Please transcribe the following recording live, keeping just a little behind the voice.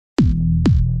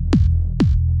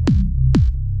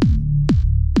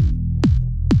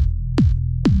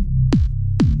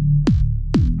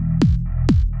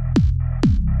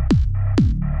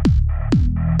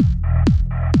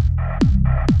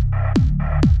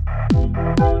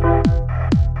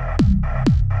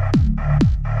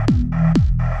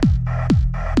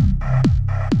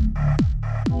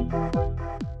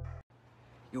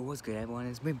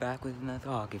we're back with another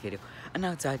hockey video, an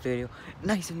outside video,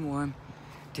 nice and warm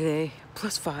today,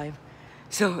 +5.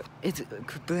 So it's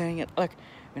playing it like,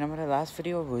 remember the last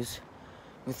video was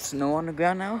with snow on the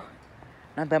ground now?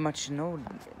 Not that much snow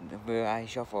where I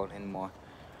shuffled anymore,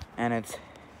 and it's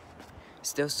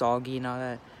still soggy and all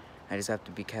that. I just have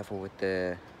to be careful with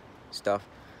the stuff,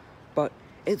 but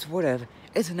it's whatever.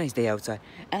 It's a nice day outside,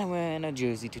 and I'm wearing a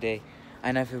jersey today.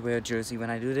 I never wear a jersey when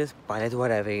I do this, but it's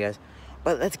whatever, you guys.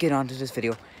 But let's get on to this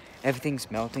video. Everything's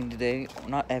melting today.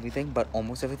 Not everything, but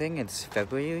almost everything. It's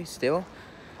February still,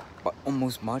 but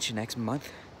almost March. Next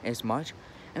month is March.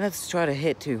 And let's try to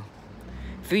hit to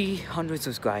 300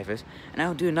 subscribers, and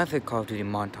I'll do another Call of Duty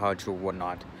montage or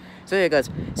whatnot. So yeah, guys,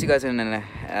 see you guys in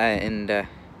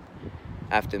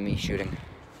after me shooting.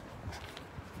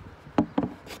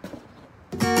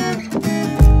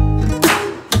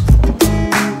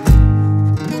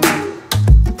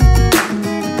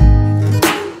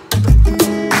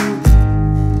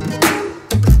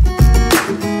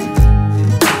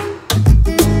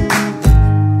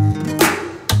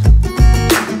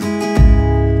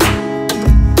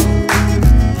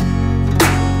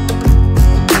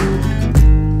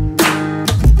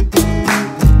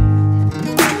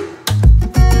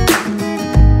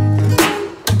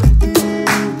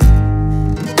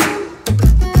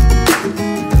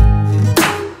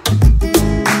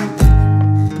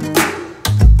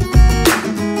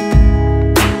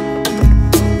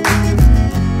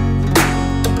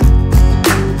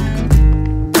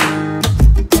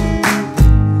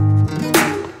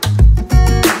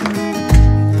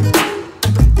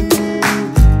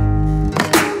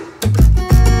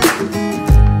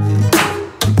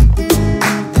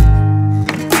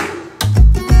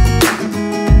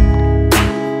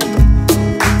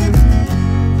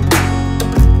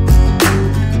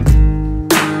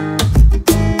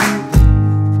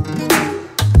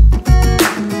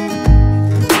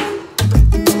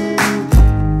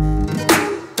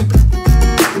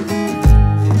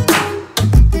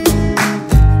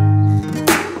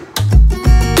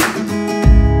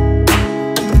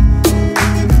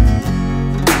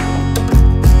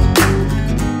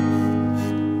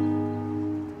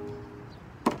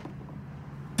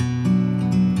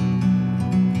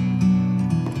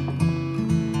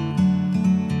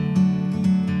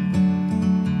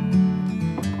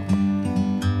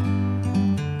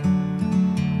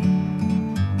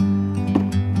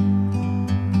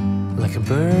 Like a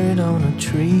bird on a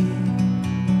tree,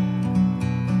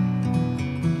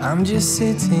 I'm just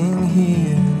sitting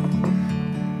here.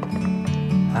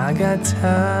 I got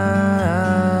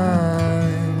time,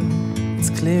 it's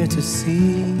clear to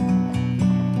see.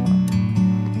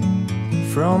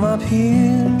 From up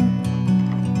here,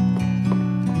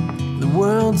 the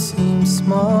world seems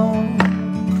small.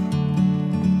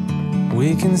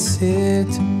 We can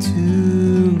sit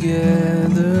together.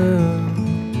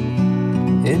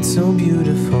 It's so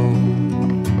beautiful,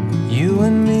 you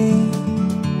and me.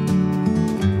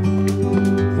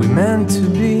 We meant to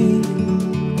be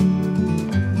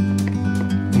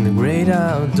in the great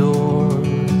outdoors,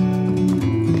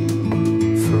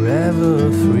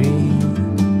 forever free.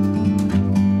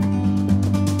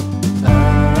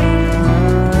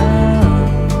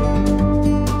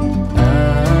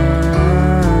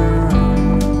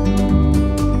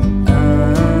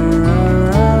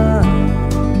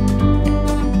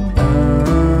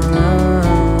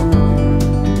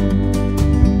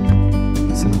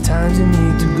 Sometimes you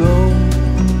need to go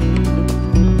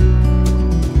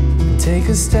and take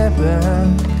a step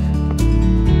back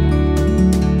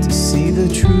to see the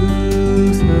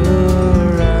truth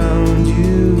around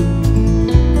you.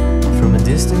 From a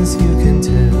distance you can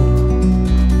tell.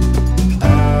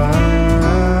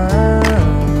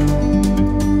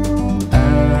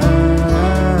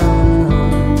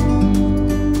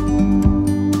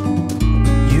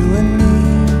 You and me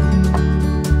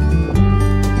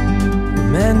were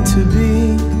meant to be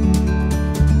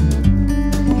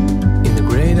in the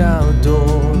great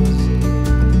outdoors,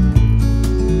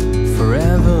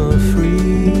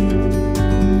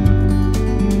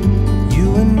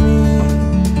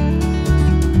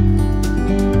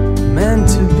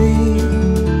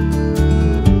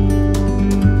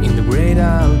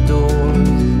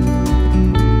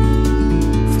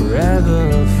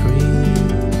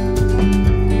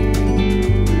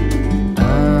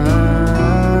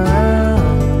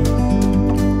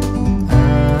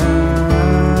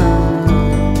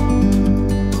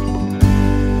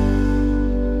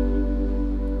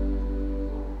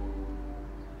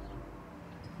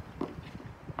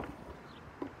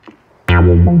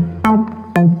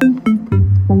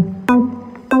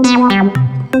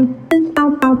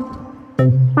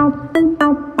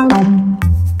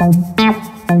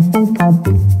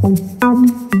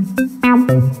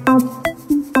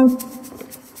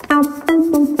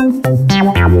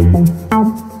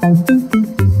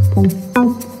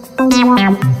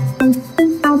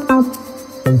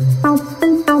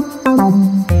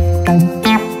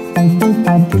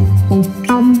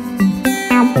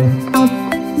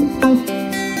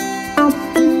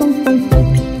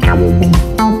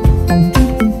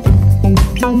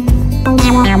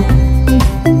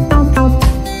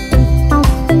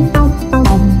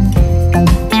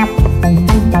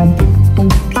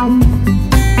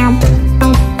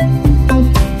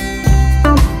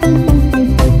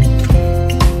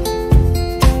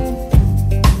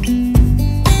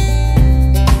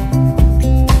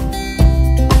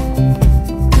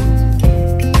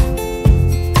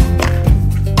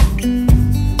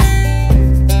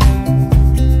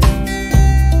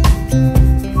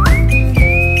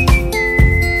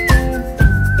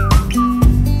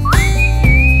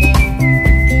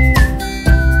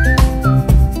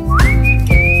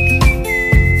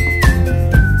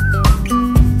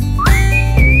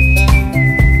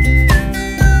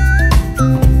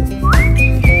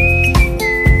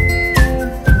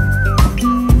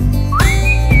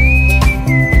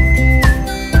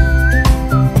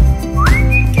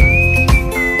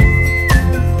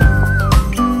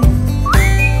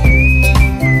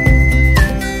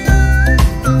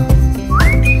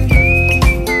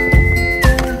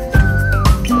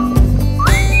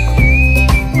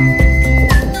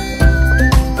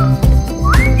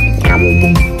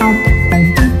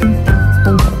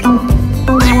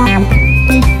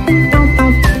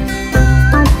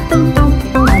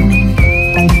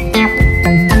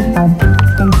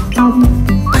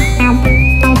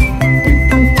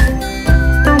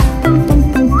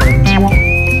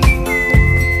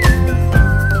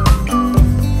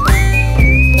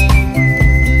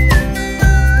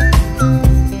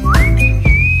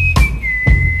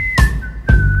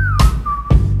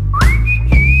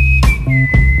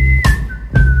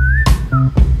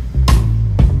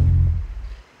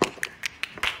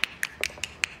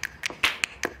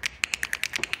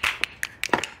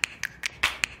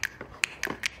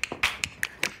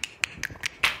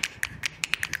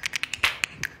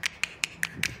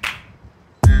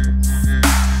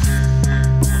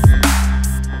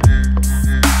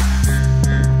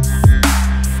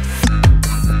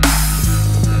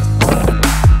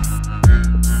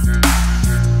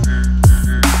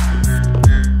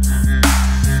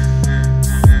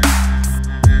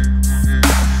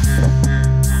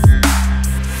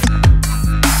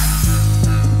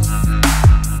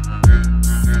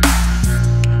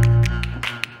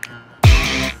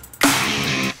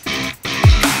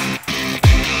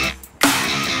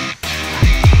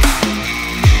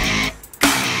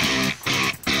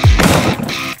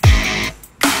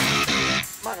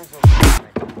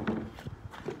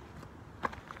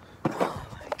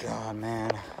 God,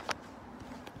 man.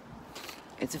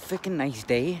 It's a freaking nice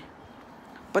day,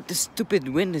 but the stupid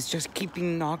wind is just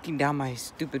keeping knocking down my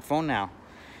stupid phone now.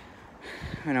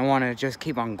 And I want to just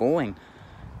keep on going.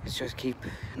 It's just keep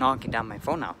knocking down my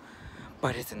phone now.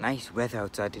 But it's a nice weather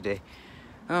outside today.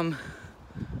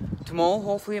 Tomorrow,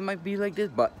 hopefully it might be like this,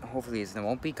 but hopefully it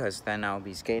won't be, because then I'll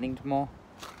be skating tomorrow.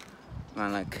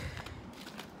 And like,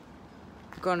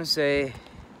 I'm gonna say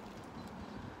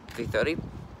 3:30.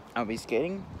 I'll be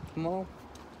skating tomorrow,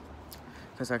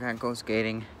 because I can't go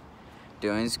skating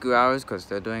during school hours because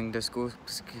they're doing the school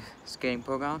skating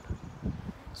program.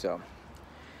 So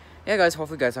yeah, guys,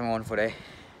 hopefully you guys have a wonderful day.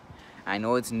 I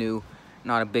know it's new,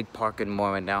 not a big park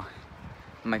anymore right now.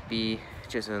 It might be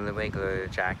just a regular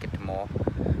jacket tomorrow.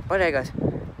 But hey guys,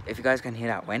 if you guys can hear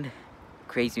that wind,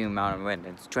 crazy amount of wind.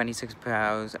 It's 26 per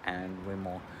hour and way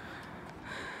more.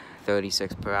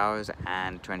 36 per hour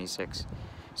and 26.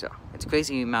 So it's a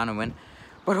crazy amount of wind.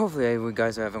 But hopefully you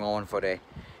guys are having a wonderful day.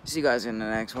 See you guys in the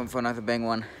next one for another bang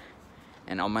one.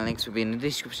 And all my links will be in the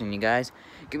description, you guys.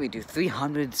 Give me to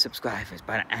 300 subscribers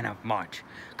by the end of March.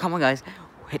 Come on guys,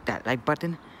 hit that like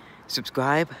button,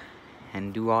 subscribe,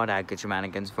 and do all that good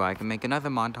shenanigans so I can make another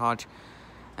montage.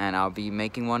 And I'll be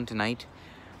making one tonight,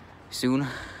 soon.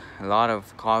 A lot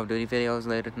of Call of Duty videos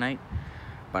later tonight.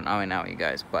 But not right now, you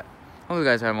guys. But hope you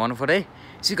guys have a wonderful day.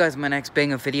 See you guys in my next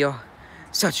banger video.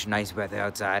 Such nice weather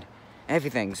outside.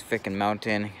 Everything's freaking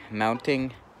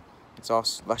melting. It's all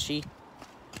slushy.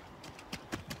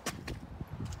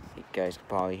 You guys can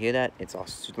probably hear that. It's all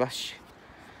slush.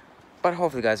 But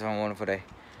hopefully you guys have a wonderful day.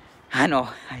 I know,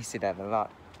 I say that a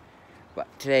lot. But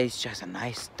today's just a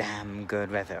nice, damn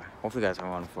good weather. Hopefully you guys have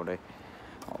a wonderful day.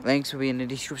 All links will be in the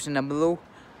description down below.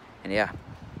 And yeah,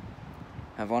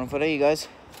 have a wonderful day, you guys.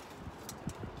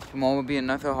 Tomorrow will be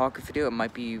another hockey video. It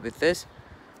might be with this.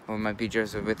 or it might be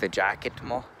just with a jacket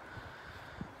tomorrow.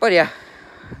 But yeah,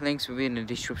 links will be in the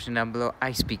description down below.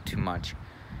 I speak too much,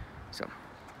 so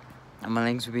my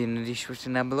links will be in the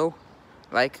description down below.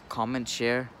 Like, comment,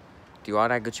 share, do all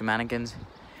that good shenanigans.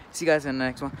 See you guys in the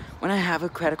next one. When I have a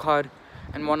credit card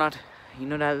and whatnot, you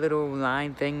know that little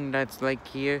line thing that's like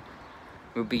here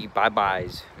will be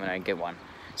bye-byes when I get one.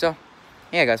 So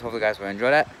yeah guys, hopefully you guys will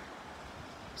enjoy that.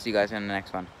 See you guys in the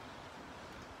next one.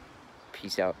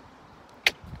 Peace out.